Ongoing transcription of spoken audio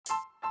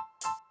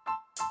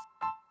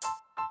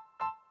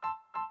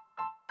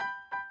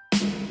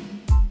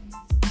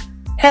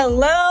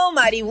Hello,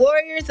 mighty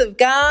warriors of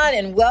God,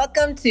 and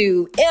welcome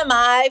to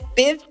MI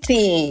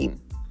 15.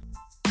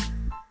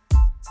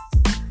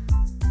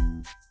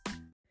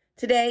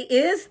 Today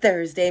is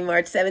Thursday,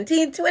 March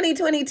 17th,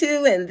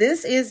 2022, and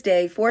this is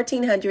day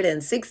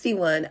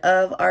 1461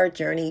 of our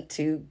journey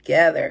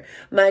together.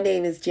 My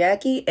name is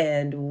Jackie,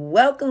 and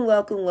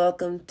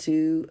welcome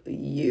to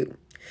you.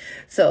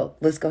 So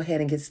let's go ahead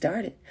and get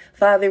started.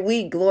 Father,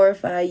 we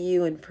glorify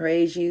you and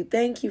praise you.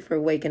 Thank you for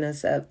waking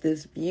us up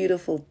this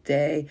beautiful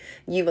day.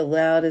 You've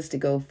allowed us to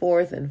go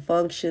forth and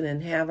function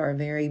and have our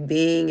very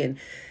being and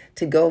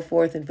to go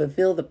forth and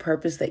fulfill the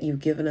purpose that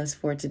you've given us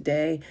for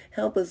today.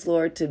 Help us,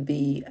 Lord, to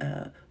be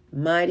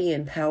mighty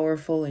and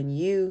powerful in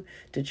you,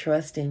 to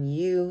trust in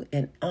you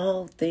in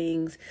all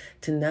things,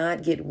 to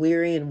not get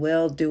weary in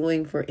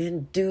well-doing, for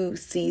in due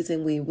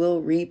season we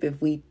will reap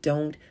if we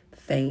don't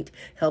faint.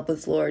 Help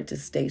us, Lord, to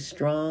stay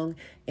strong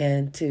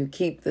and to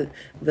keep the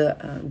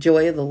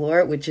joy of the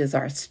Lord, which is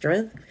our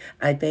strength.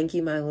 I thank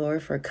you, my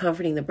Lord, for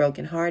comforting the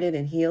brokenhearted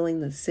and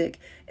healing the sick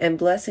and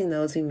blessing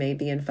those who may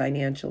be in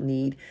financial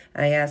need.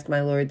 I ask,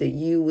 my Lord, that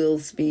you will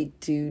speak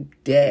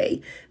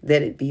today,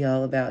 that it be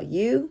all about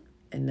you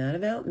and not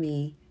about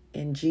me.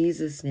 In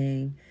Jesus'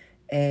 name,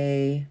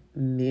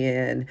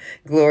 amen.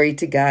 Glory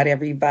to God,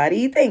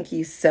 everybody. Thank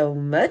you so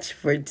much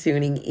for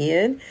tuning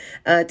in.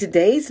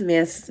 Today's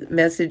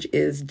message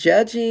is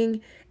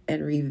judging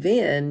and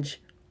revenge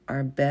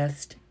are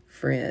best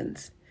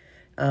friends.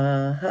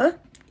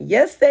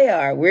 Yes, they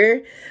are.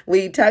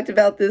 We talked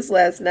about this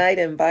last night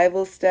in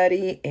Bible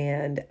study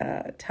and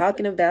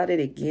talking about it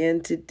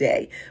again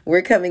today.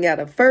 We're coming out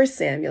of 1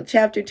 Samuel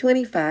chapter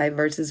 25,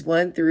 verses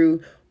 1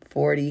 through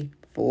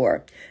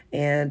 44.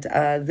 And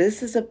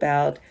this is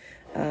about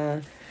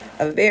a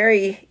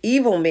very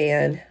evil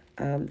man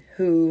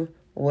who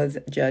was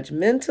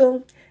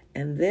judgmental,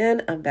 and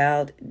then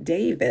about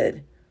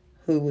David,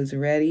 who was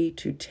ready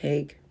to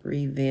take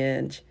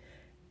revenge.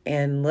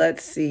 And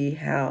let's see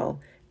how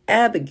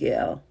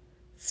Abigail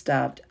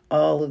stopped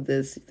all of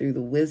this through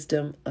the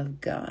wisdom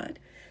of God,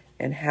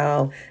 and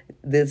how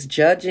this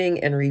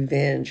judging and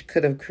revenge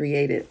could have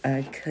created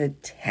a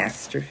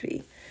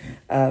catastrophe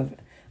of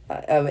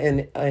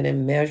an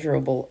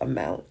immeasurable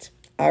amount.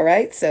 All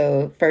right,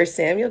 so 1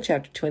 Samuel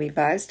chapter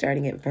 25,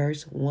 starting at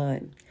verse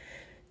 1,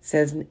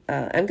 says,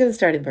 I'm going to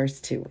start at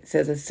verse 2. It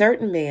says, a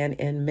certain man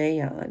in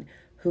Maon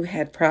who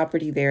had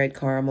property there at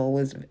Carmel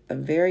was a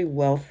very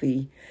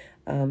wealthy.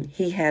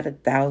 He had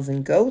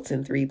 1,000 goats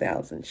and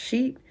 3,000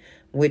 sheep,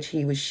 which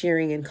he was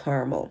shearing in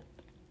Carmel.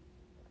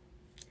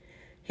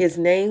 His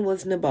name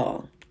was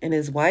Nabal, and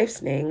his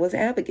wife's name was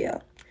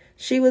Abigail.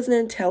 She was an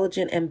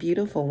intelligent and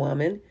beautiful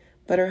woman,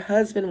 but her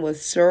husband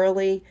was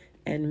surly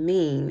and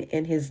mean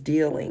in his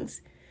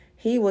dealings.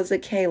 He was a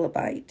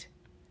Calebite.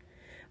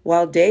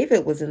 While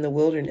David was in the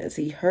wilderness,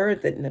 he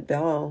heard that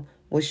Nabal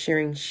was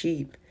shearing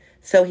sheep.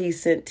 So he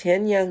sent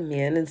 10 young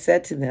men and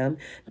said to them,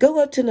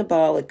 go up to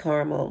Nabal at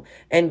Carmel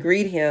and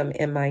greet him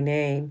in my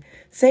name.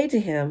 Say to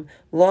him,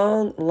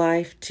 long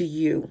life to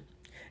you,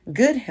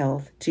 good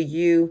health to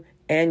you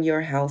and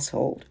your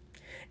household,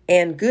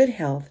 and good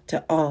health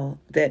to all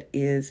that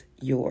is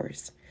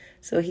yours.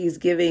 So he's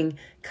giving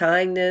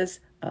kindness,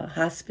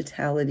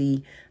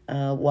 hospitality,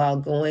 while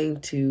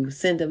going to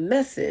send a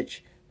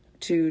message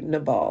to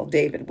Nabal.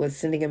 David was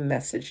sending a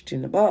message to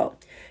Nabal.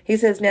 He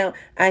says, now,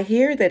 I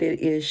hear that it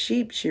is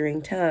sheep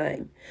shearing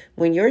time.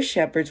 When your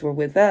shepherds were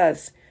with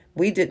us,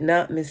 we did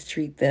not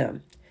mistreat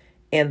them.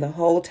 And the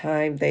whole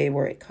time they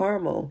were at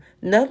Carmel,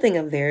 nothing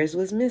of theirs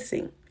was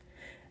missing.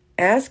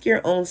 Ask your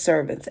own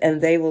servants,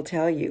 and they will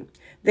tell you.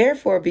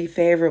 Therefore, be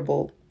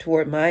favorable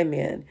toward my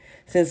men,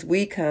 since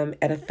we come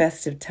at a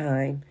festive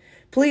time.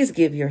 Please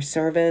give your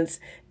servants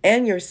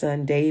and your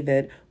son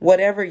David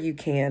whatever you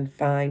can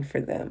find for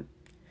them.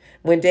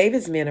 When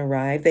David's men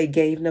arrived, they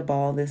gave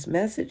Nabal this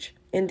message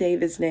in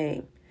David's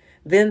name.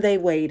 Then they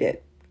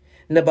waited.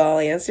 Nabal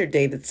answered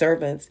David's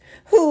servants,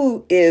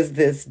 who is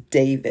this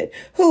David?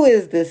 Who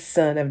is this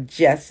son of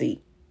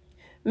Jesse?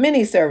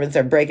 Many servants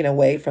are breaking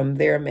away from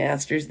their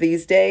masters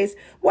these days.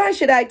 Why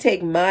should I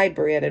take my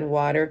bread and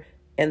water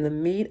and the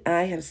meat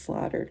I have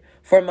slaughtered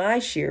for my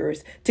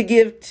shearers to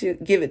give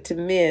it to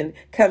men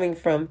coming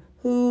from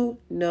who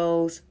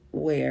knows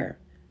where?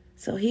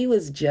 So he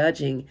was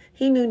judging.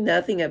 He knew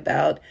nothing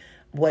about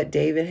what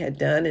David had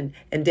done.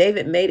 And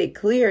David made it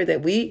clear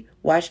that we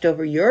watched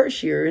over your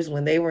shearers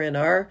when they were in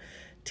our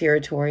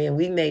territory, and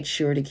we made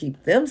sure to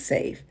keep them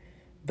safe.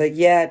 But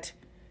yet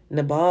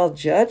Nabal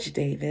judged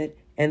David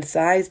and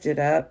sized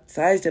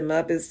him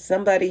up as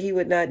somebody he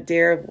would not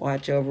dare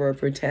watch over or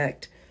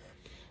protect.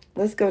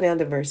 Let's go down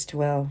to verse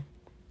 12.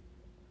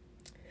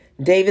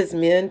 David's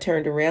men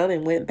turned around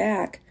and went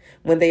back.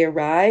 When they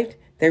arrived,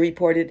 they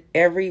reported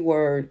every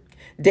word.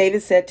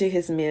 David said to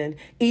his men,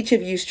 each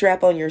of you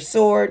strap on your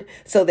sword.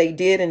 So they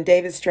did, and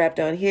David strapped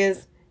on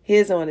his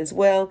on as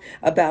well.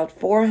 About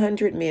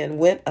 400 men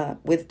went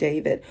up with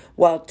David,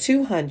 while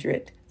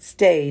 200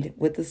 stayed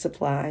with the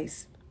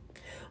supplies.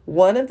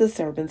 One of the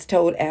servants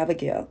told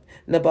Abigail,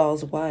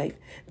 Nabal's wife,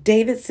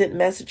 David sent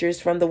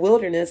messengers from the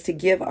wilderness to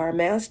give our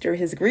master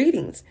his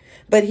greetings,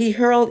 but he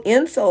hurled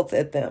insults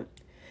at them.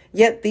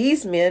 Yet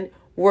these men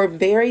were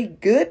very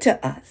good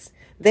to us.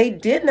 They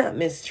did not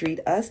mistreat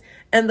us,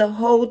 and the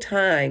whole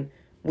time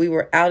we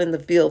were out in the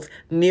fields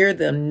near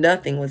them,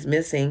 nothing was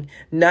missing.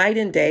 Night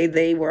and day,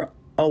 they were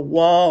a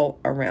wall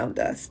around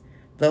us.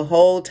 The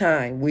whole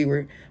time we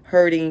were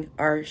herding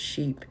our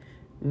sheep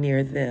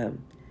near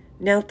them.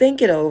 Now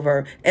think it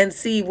over and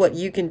see what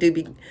you can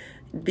do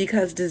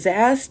because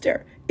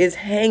disaster is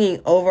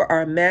hanging over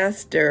our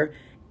master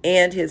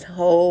and his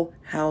whole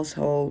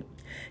household.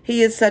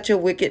 He is such a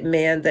wicked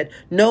man that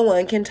no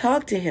one can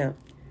talk to him.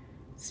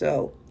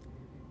 So,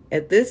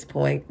 at this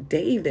point,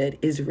 David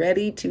is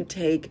ready to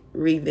take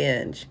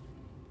revenge.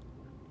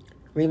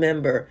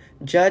 Remember,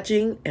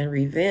 judging and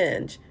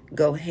revenge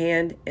go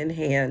hand in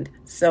hand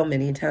so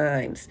many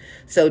times.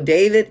 So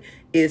David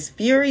is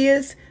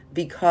furious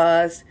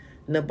because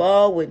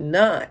Nabal would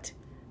not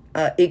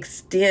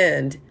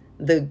extend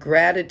the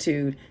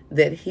gratitude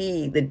that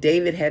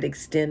David had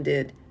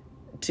extended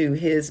to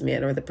his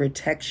men, or the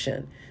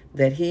protection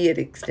that he had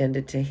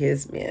extended to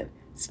his men.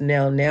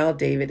 So now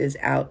David is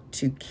out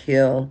to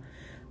kill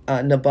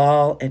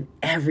Nabal and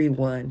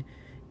everyone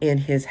in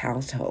his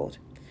household.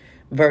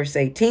 Verse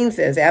 18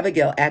 says,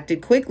 Abigail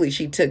acted quickly.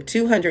 She took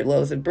 200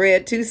 loaves of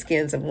bread, 2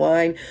 skins of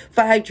wine,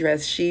 5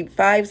 dressed sheep,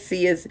 5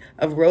 seahs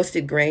of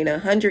roasted grain,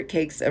 100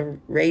 cakes of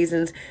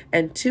raisins,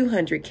 and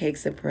 200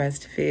 cakes of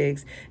pressed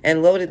figs,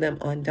 and loaded them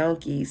on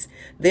donkeys.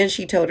 Then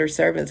she told her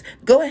servants,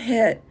 Go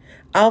ahead,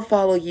 I'll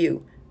follow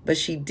you. But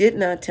she did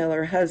not tell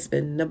her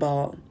husband,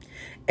 Nabal.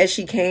 As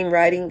she came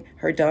riding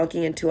her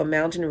donkey into a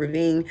mountain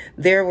ravine,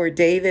 there were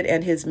David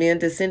and his men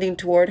descending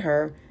toward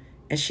her.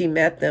 As she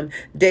met them,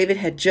 David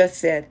had just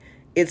said,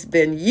 It's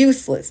been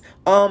useless,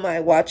 all my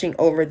watching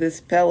over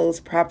this fellow's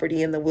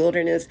property in the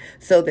wilderness,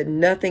 so that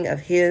nothing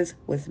of his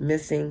was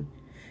missing.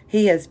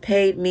 He has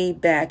paid me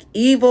back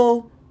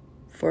evil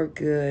for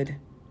good.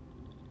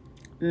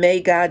 May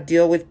God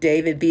deal with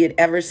David, be it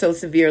ever so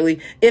severely,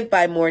 if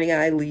by morning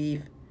I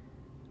leave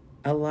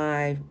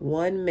alive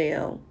one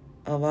male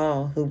of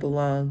all who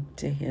belong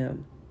to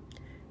him.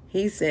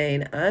 He's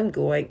saying, I'm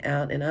going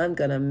out and I'm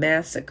going to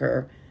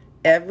massacre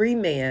every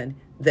man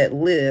that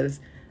lives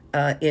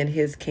in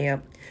his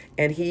camp.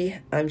 And he,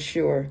 I'm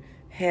sure,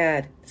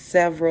 had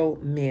several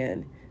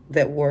men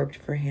that worked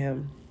for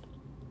him.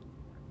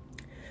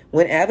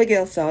 When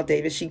Abigail saw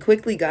David, she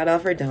quickly got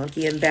off her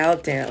donkey and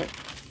bowed down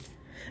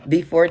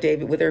before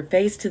David with her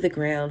face to the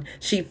ground.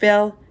 She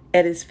fell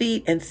at his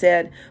feet and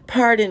said,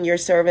 Pardon your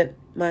servant,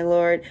 my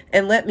lord,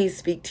 and let me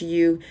speak to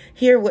you.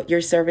 Hear what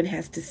your servant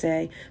has to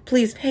say.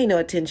 Please pay no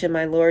attention,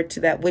 my lord, to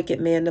that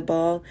wicked man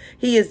Nabal.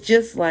 He is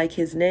just like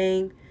his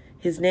name.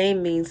 His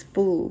name means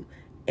fool,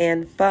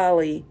 and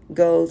folly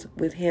goes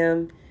with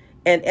him.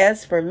 And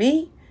as for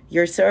me,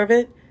 your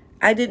servant,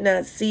 I did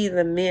not see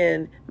the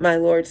men my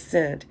lord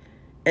sent.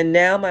 And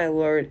now, my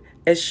lord,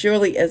 as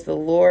surely as the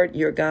Lord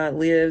your God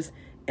lives,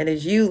 and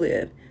as you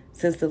live,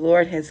 since the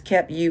Lord has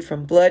kept you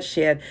from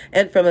bloodshed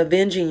and from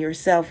avenging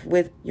yourself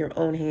with your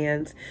own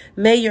hands,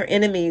 may your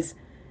enemies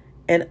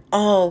and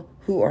all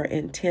who are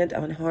intent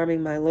on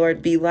harming my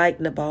Lord be like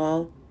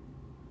Nabal.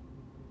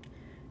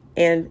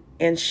 And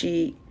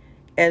she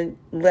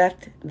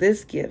left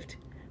this gift,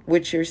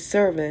 which your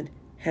servant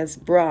has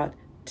brought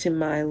to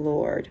my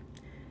Lord,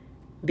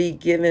 be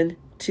given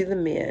to the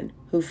men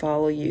who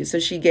follow you. So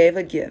she gave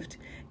a gift.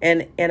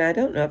 And I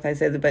don't know if I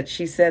said it, but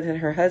she said that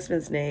her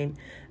husband's name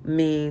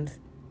means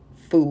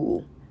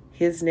fool.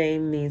 His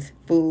name means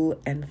fool,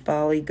 and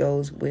folly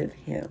goes with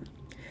him.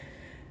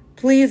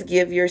 Please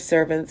give your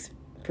servants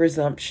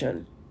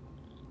presumption.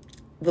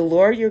 The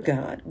Lord your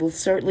God will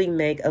certainly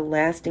make a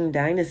lasting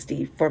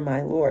dynasty for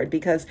my Lord,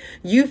 because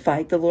you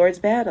fight the Lord's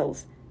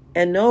battles,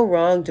 and no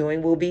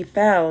wrongdoing will be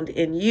found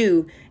in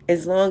you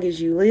as long as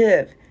you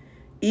live.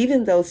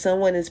 Even though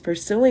someone is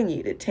pursuing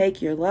you to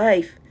take your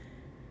life,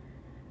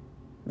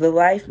 the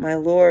life my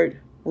Lord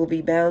will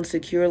be bound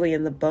securely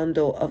in the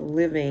bundle of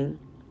living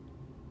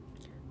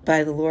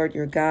by the Lord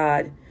your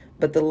God,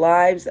 but the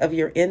lives of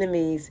your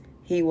enemies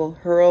he will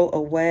hurl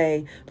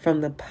away from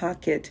the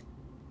pocket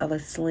of a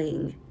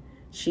sling.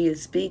 She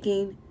is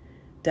speaking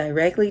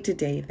directly to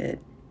David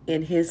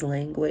in his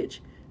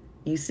language.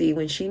 You see,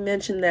 when she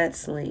mentioned that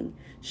sling,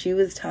 she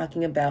was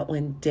talking about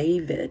when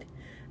David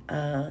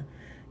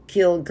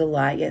killed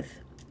Goliath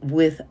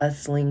with a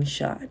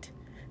slingshot.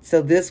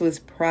 So this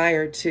was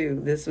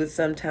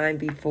sometime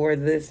before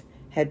this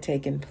had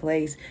taken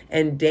place.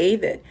 And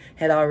David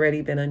had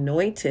already been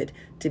anointed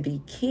to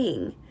be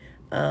king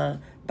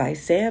by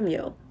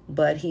Samuel,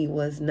 but he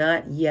was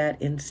not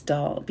yet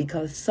installed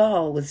because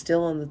Saul was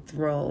still on the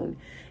throne,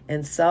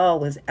 and Saul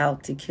was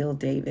out to kill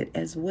David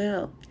as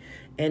well.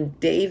 And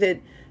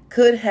David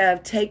could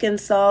have taken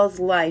Saul's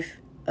life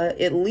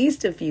at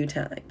least a few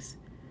times,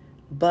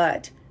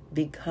 but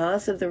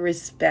because of the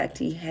respect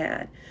he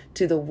had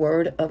to the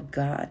word of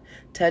God,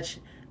 touch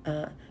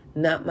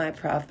not my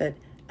prophet,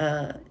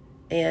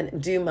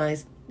 and do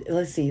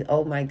let's see.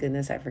 Oh my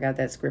goodness, I forgot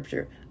that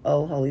scripture.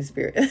 Oh, Holy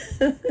Spirit.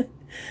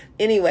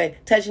 Anyway,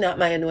 touch not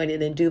my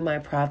anointed and do my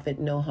prophet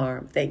no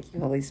harm. Thank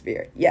you, Holy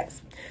Spirit.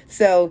 Yes.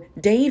 So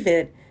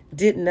David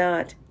did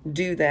not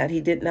do that.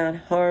 He did not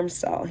harm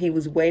Saul. He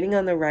was waiting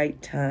on the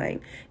right time.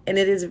 And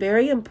it is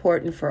very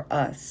important for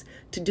us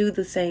to do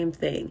the same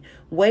thing.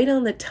 Wait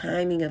on the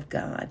timing of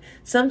God.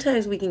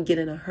 Sometimes we can get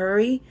in a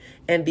hurry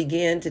and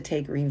begin to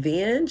take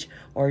revenge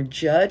or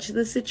judge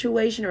the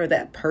situation or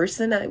that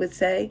person, I would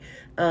say.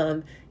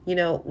 When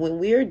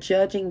we're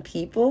judging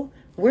people,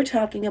 we're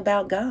talking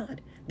about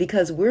God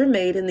because we're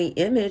made in the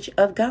image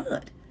of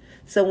God.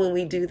 So when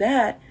we do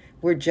that,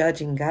 we're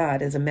judging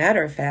God. As a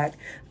matter of fact,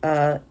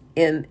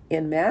 in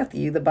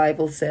Matthew, the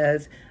Bible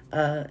says,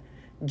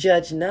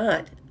 judge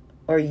not,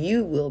 or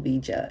you will be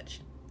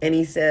judged. And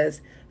he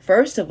says,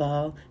 first of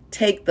all,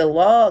 take the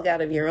log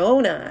out of your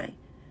own eye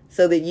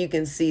so that you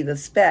can see the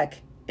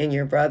speck in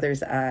your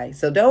brother's eye.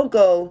 So don't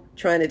go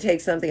trying to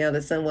take something out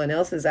of someone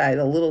else's eye,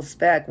 the little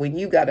speck, when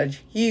you got a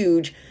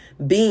huge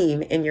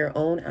beam in your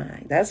own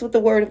eye. That's what the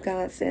word of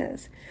God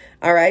says.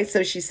 All right.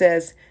 So she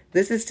says,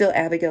 this is still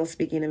Abigail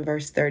speaking in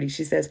verse 30.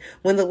 She says,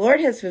 when the Lord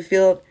has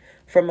fulfilled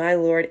for my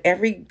Lord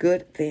every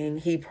good thing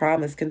he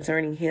promised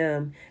concerning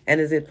him and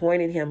has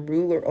appointed him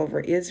ruler over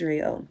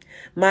Israel,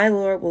 my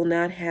Lord will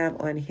not have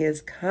on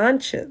his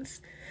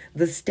conscience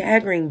the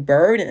staggering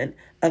burden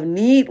of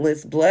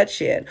needless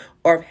bloodshed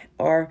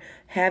or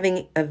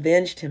having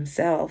avenged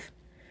himself.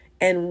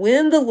 And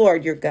when the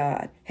Lord your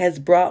God has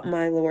brought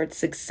my Lord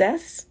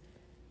success,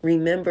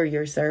 remember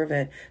your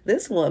servant.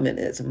 This woman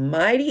is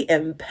mighty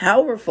and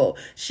powerful.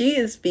 She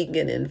is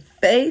speaking in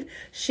faith.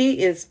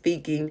 She is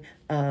speaking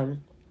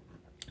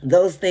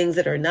those things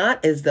that are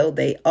not as though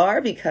they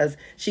are, because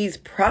she's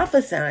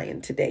prophesying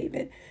to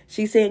David.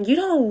 She's saying, you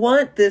don't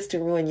want this to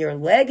ruin your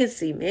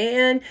legacy,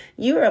 man.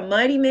 You're a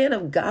mighty man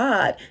of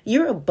God.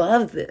 You're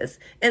above this.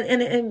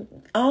 And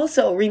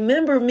also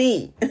remember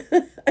me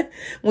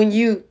when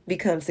you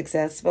become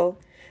successful.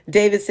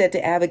 David said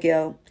to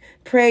Abigail,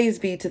 praise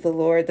be to the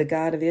Lord, the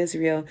God of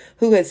Israel,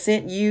 who has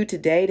sent you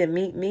today to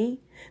meet me.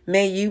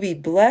 May you be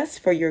blessed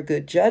for your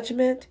good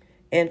judgment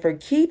and for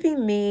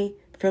keeping me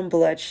from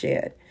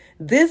bloodshed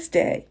this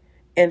day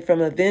and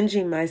from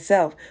avenging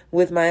myself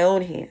with my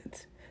own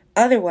hands.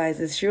 Otherwise,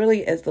 as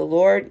surely as the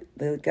Lord,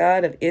 the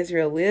God of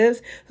Israel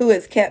lives, who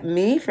has kept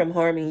me from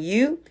harming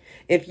you,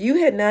 if you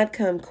had not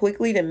come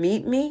quickly to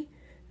meet me,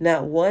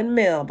 not one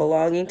male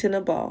belonging to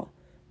Nabal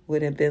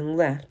would have been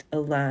left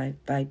alive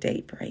by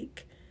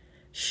daybreak.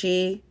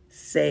 She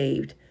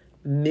saved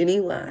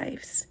many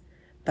lives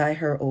by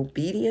her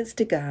obedience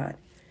to God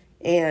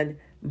and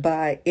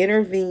by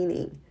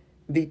intervening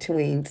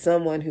between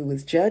someone who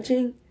was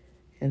judging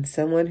and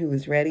someone who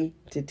was ready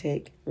to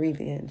take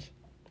revenge.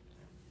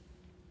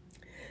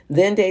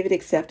 Then David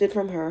accepted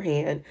from her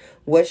hand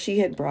what she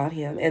had brought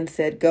him and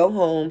said, go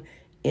home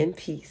in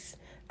peace.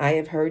 I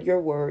have heard your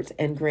words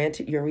and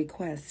granted your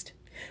request.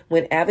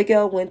 When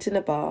Abigail went to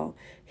Nabal,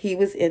 he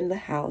was in the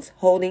house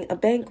holding a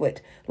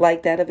banquet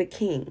like that of a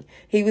king.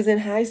 He was in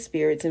high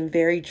spirits and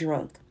very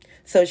drunk.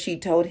 So she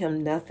told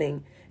him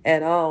nothing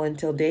at all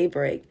until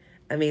daybreak.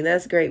 I mean,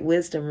 that's great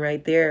wisdom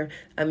right there.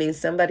 I mean,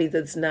 somebody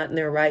that's not in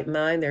their right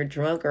mind, they're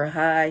drunk or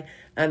high.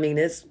 I mean,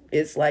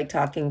 it's like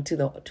talking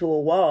to a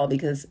wall,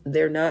 because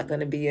they're not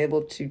going to be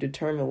able to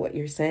determine what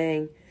you're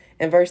saying.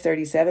 And verse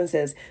 37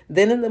 says,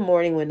 then in the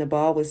morning when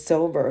Nabal was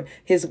sober,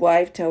 his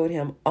wife told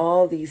him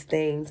all these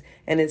things,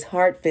 and his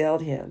heart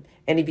failed him,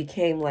 and he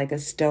became like a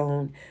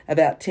stone.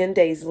 About 10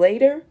 days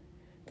later,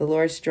 the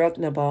Lord struck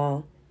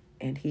Nabal,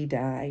 and he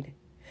died.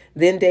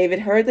 Then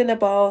David heard that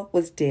Nabal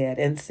was dead,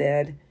 and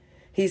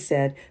he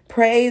said,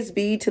 praise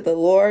be to the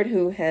Lord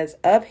who has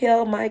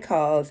upheld my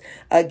cause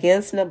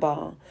against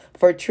Nabal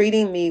for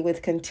treating me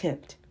with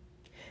contempt.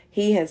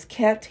 He has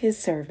kept his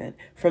servant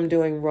from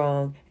doing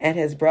wrong and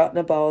has brought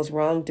Nabal's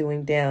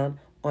wrongdoing down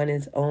on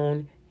his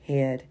own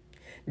head.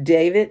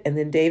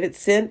 David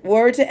sent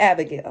word to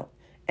Abigail,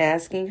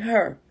 asking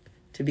her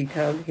to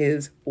become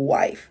his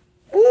wife.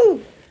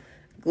 Woo!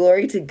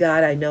 Glory to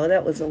God. I know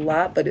that was a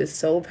lot, but it's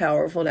so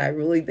powerful, and I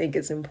really think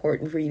it's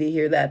important for you to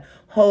hear that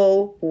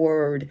whole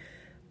word.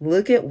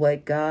 Look at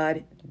what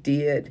God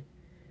did,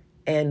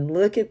 and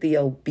look at the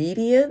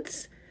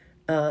obedience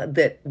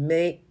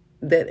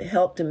that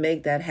helped to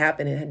make that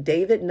happen. And had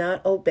David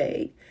not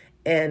obeyed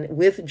and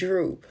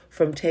withdrew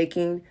from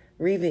taking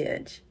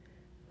revenge,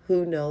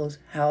 who knows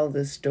how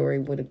the story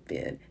would have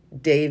been.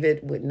 David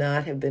would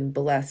not have been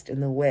blessed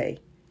in the way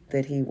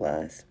that he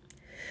was.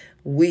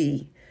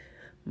 We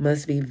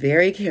must be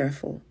very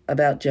careful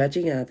about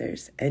judging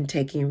others and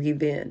taking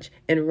revenge.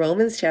 In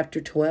Romans chapter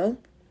 12,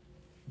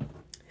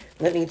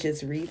 let me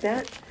just read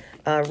that.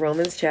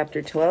 Romans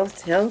chapter 12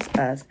 tells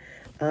us,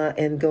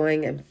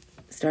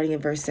 starting in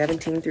verse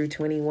 17 through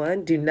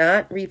 21, do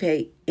not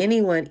repay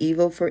anyone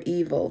evil for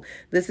evil.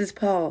 This is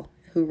Paul,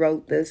 who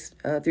wrote this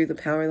through the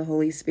power of the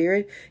Holy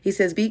Spirit. He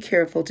says, be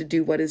careful to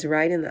do what is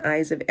right in the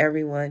eyes of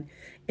everyone.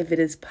 If it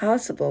is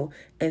possible,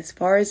 as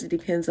far as it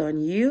depends on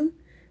you,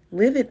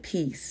 live at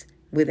peace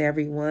with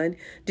everyone.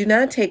 Do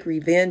not take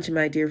revenge,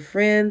 my dear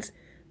friends,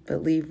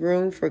 but leave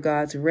room for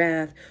God's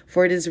wrath.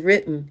 For it is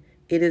written,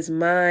 it is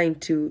mine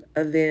to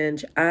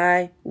avenge.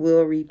 I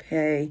will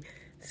repay,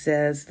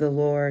 says the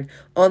Lord.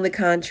 On the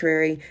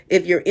contrary,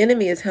 if your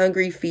enemy is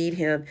hungry, feed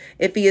him.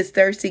 If he is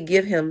thirsty,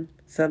 give him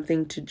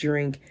something to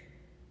drink.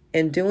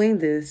 In doing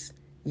this,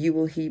 you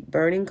will heap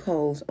burning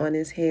coals on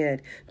his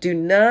head. Do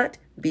not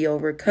be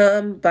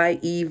overcome by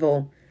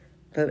evil,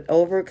 but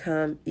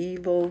overcome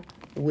evil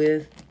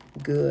with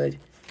good.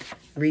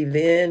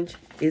 Revenge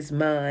is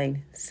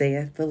mine,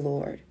 saith the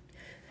Lord.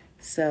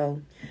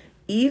 So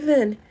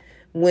even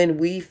when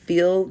we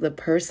feel the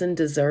person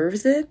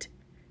deserves it,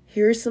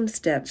 here's some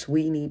steps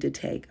we need to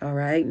take, all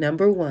right?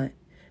 Number one,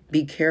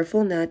 be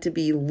careful not to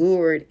be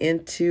lured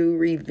into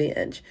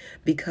revenge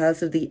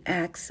because of the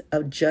acts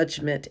of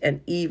judgment and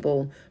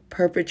evil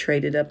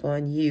perpetrated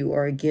upon you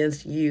or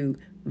against you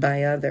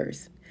by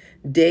others.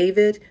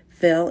 David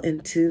fell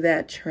into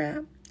that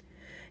trap.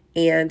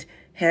 And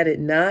had it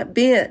not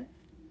been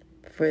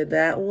for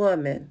that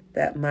woman,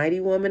 that mighty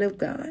woman of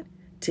God,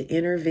 to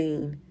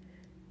intervene,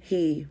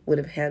 he would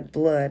have had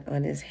blood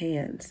on his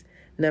hands.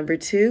 Number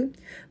two,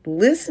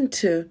 listen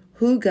to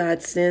who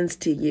God sends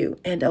to you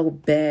and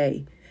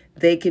obey.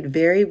 They could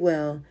very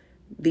well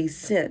be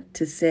sent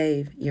to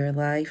save your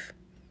life.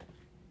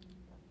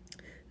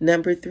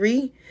 Number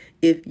three,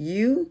 if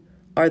you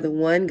are the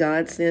one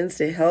God sends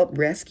to help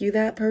rescue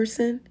that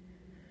person,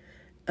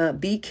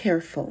 be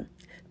careful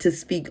to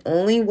speak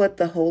only what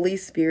the Holy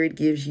Spirit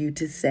gives you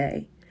to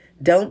say.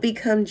 Don't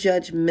become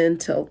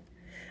judgmental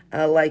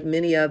like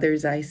many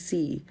others I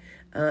see.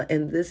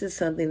 And this is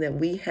something that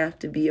we have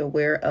to be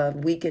aware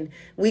of. We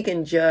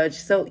can judge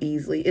so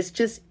easily. It's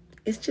just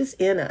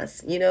in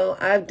us. You know,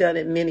 I've done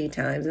it many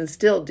times and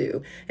still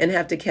do and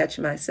have to catch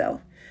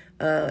myself.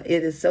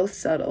 It is so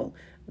subtle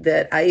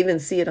that I even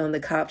see it on the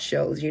cop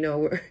shows, you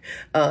know,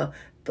 where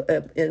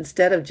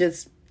instead of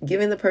just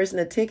giving the person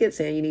a ticket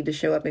saying you need to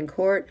show up in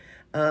court,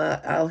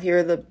 I'll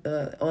hear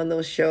on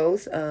those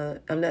shows.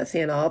 I'm not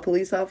saying all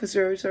police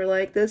officers are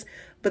like this,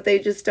 but they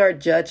just start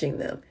judging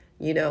them.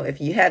 You know, if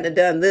you hadn't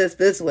done this,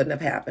 this wouldn't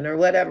have happened or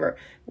whatever.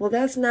 Well,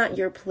 that's not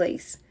your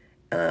place.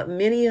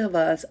 Many of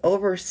us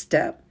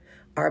overstep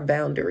our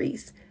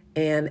boundaries,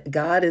 and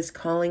God is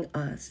calling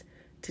us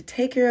to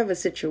take care of a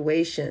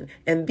situation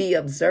and be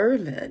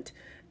observant,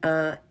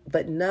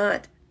 but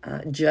not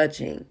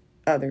judging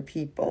other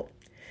people.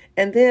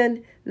 And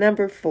then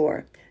number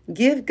 4,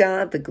 give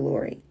God the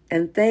glory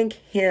and thank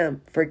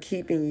him for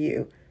keeping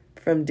you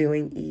from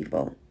doing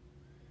evil.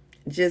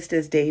 Just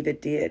as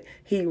David did,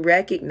 he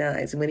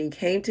recognized when he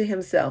came to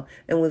himself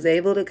and was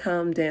able to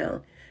calm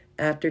down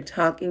after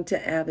talking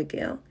to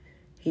Abigail,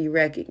 he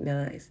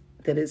recognized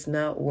that it's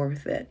not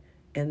worth it.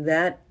 And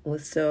that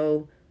was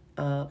so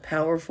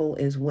powerful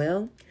as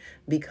well,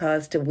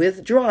 because to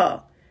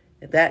withdraw,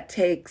 that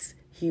takes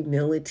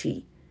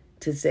humility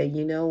to say,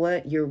 you know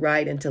what, you're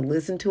right. And to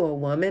listen to a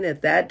woman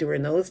at that.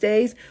 During those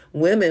days,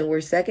 women were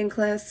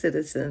second-class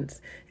citizens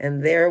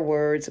and their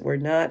words were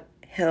not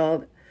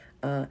held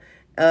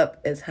up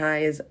as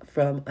high as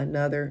from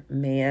another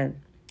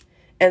man.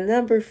 And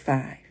number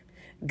 5,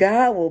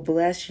 God will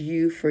bless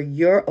you for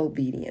your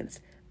obedience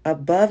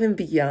above and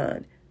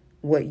beyond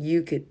what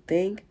you could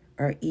think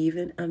or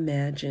even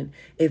imagine.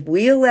 If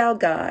we allow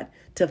God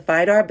to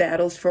fight our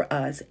battles for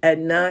us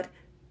and not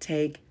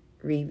take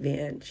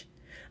revenge.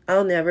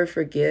 I'll never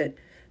forget,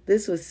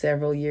 this was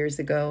several years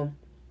ago,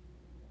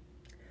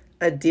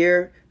 a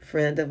dear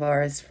friend of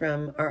ours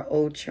from our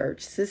old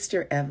church,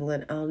 Sister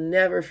Evelyn. I'll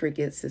never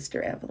forget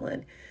Sister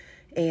Evelyn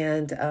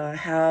and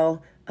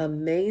how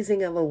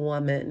amazing of a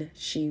woman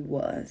she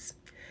was.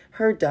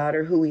 Her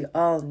daughter, who we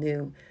all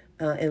knew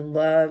and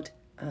loved,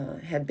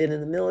 had been in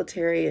the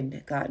military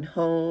and gotten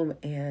home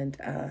and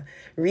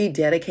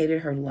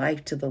rededicated her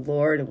life to the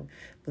Lord and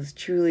was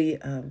truly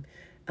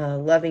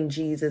loving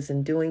Jesus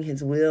and doing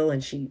his will.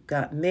 And she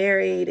got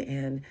married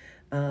and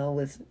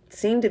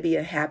seemed to be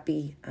a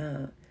happy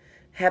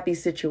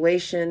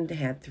situation. They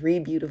had 3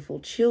 beautiful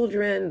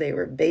children. They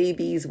were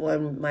babies.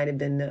 One might have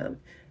been a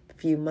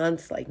few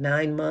months, like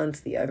 9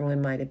 months. The other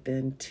one might have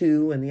been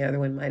 2, and the other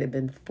one might have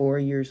been 4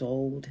 years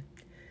old.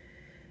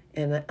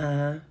 And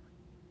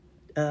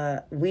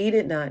we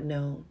did not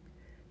know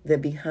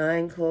that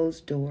behind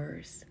closed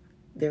doors,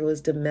 there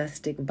was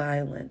domestic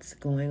violence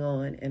going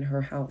on in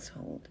her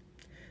household.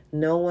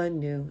 No one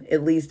knew.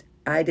 At least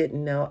I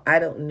didn't know. I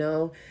don't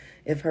know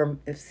if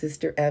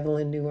Sister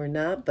Evelyn knew or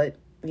not, but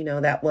you know,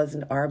 that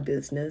wasn't our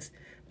business.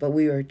 But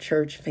we were a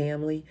church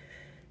family.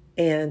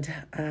 And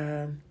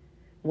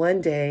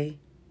one day,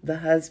 the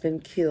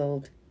husband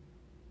killed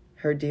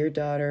her dear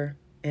daughter,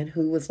 and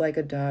who was like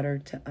a daughter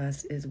to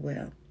us as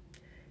well.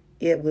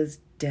 It was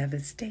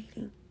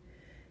devastating.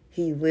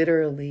 He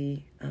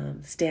literally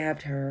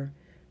stabbed her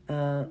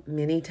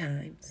many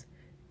times,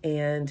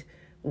 and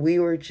we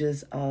were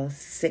just all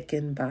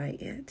sickened by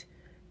it.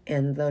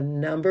 And the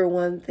number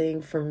one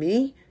thing for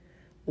me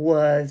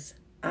was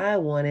I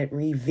wanted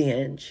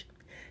revenge.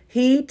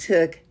 He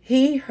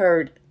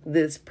heard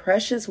this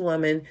precious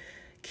woman,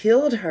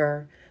 killed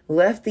her,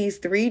 left these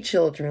 3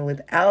 children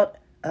without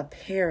a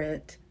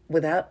parent,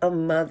 without a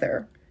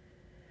mother.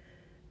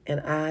 And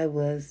I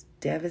was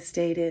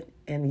devastated.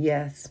 And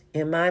yes,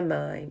 in my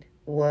mind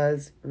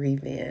was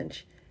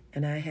revenge.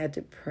 And I had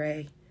to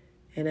pray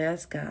and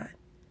ask God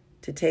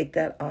to take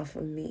that off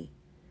of me.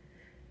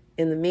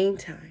 In the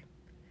meantime,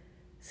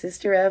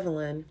 Sister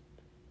Evelyn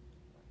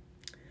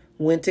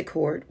went to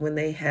court when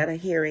they had a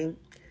hearing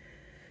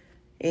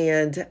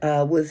and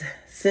was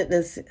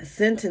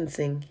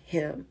sentencing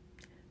him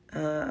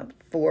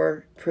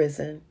for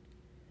prison.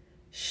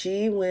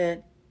 She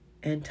went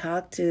and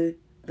talked to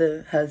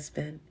the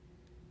husband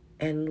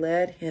and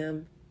led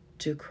him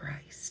to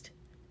Christ.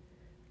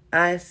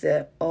 I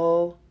said,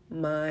 oh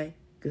my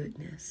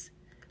goodness,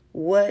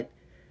 what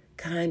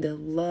kind of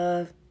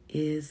love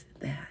is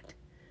that?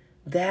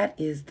 That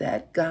is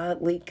that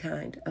godly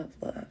kind of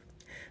love.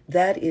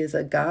 That is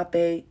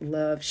agape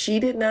love. She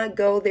did not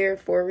go there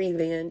for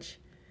revenge.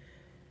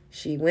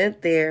 She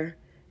went there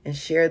and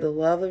shared the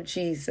love of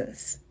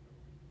Jesus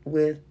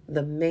with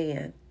the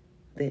man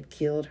that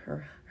killed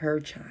her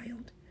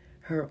child,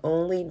 her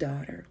only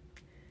daughter.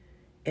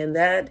 And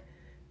that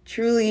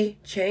truly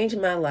changed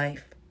my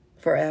life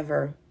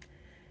forever.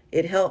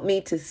 It helped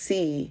me to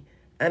see,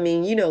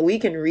 we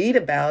can read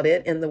about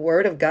it and the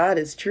word of God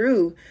is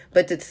true,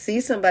 but to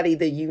see somebody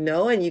that you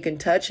know and you can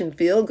touch and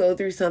feel go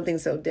through something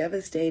so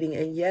devastating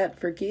and yet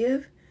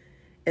forgive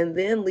and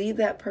then lead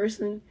that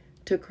person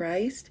to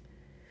Christ.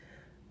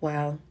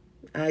 Wow.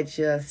 I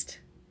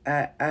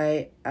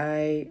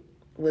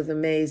was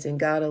amazed, and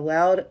God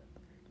allowed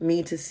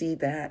me to see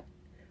that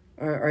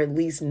or at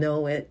least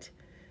know it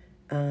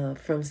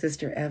from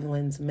Sister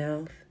Evelyn's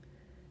mouth.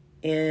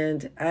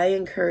 And I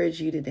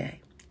encourage you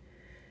today,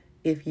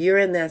 if you're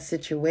in that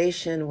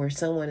situation where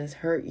someone has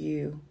hurt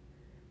you,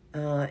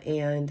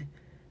 and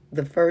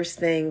the first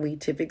thing we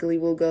typically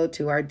will go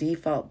to, our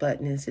default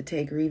button, is to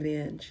take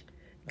revenge.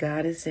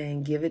 God is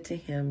saying, give it to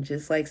him,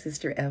 just like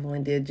Sister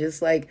Evelyn did,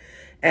 just like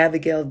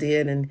Abigail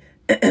did, and,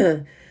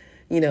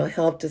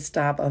 helped to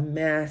stop a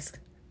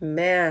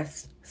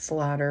mass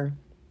slaughter.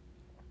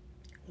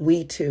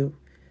 We too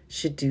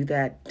should do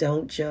that.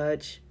 Don't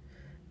judge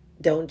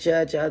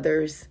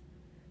others,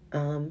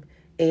 and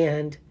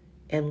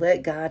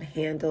let God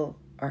handle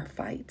our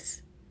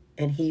fights,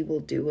 and he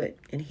will do it,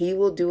 and he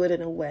will do it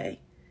in a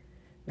way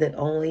that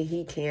only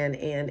he can,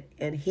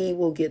 and he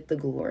will get the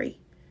glory,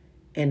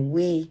 and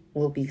we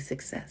will be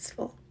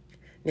successful.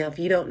 Now, if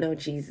you don't know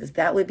Jesus,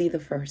 that would be the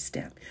first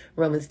step.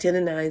 Romans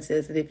 10:9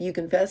 says that if you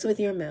confess with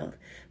your mouth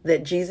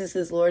that Jesus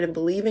is Lord and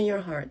believe in your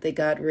heart that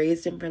God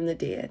raised him from the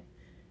dead,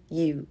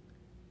 you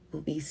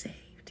will be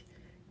saved.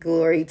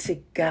 Glory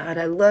to God.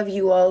 I love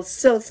you all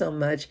so, so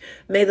much.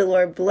 May the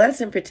Lord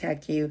bless and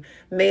protect you.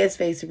 May his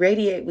face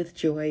radiate with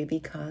joy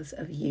because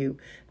of you.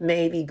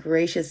 May he be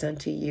gracious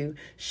unto you,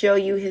 show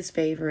you his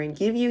favor, and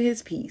give you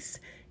his peace.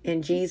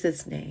 In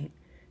Jesus' name,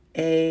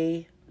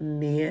 amen.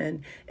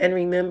 And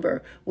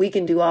remember, we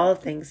can do all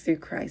things through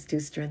Christ who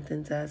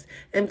strengthens us.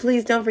 And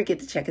please don't forget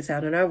to check us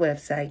out on our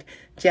website,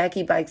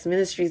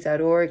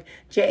 JackieBikesMinistries.org,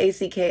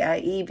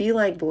 JACKIE, be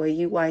like boy,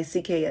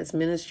 UYCKS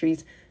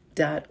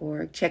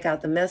Ministries.org. Check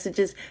out the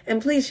messages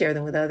and please share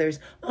them with others.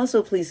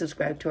 Also, please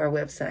subscribe to our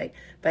website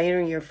by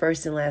entering your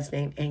first and last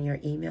name and your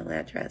email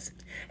address.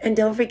 And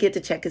don't forget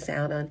to check us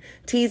out on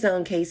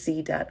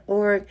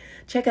tzonekc.org.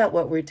 Check out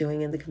what we're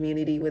doing in the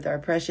community with our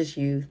precious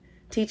youth,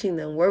 teaching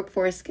them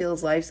workforce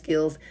skills, life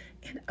skills,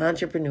 and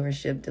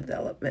entrepreneurship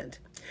development.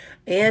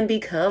 And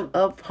become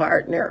a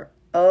partner.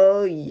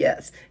 Oh,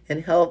 yes.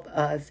 And help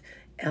us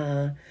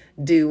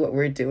do what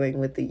we're doing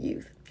with the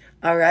youth.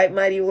 All right,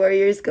 mighty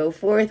warriors, go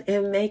forth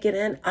and make it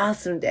an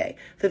awesome day,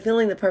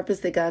 fulfilling the purpose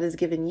that God has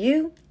given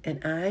you,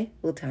 and I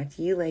will talk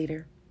to you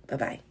later.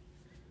 Bye-bye.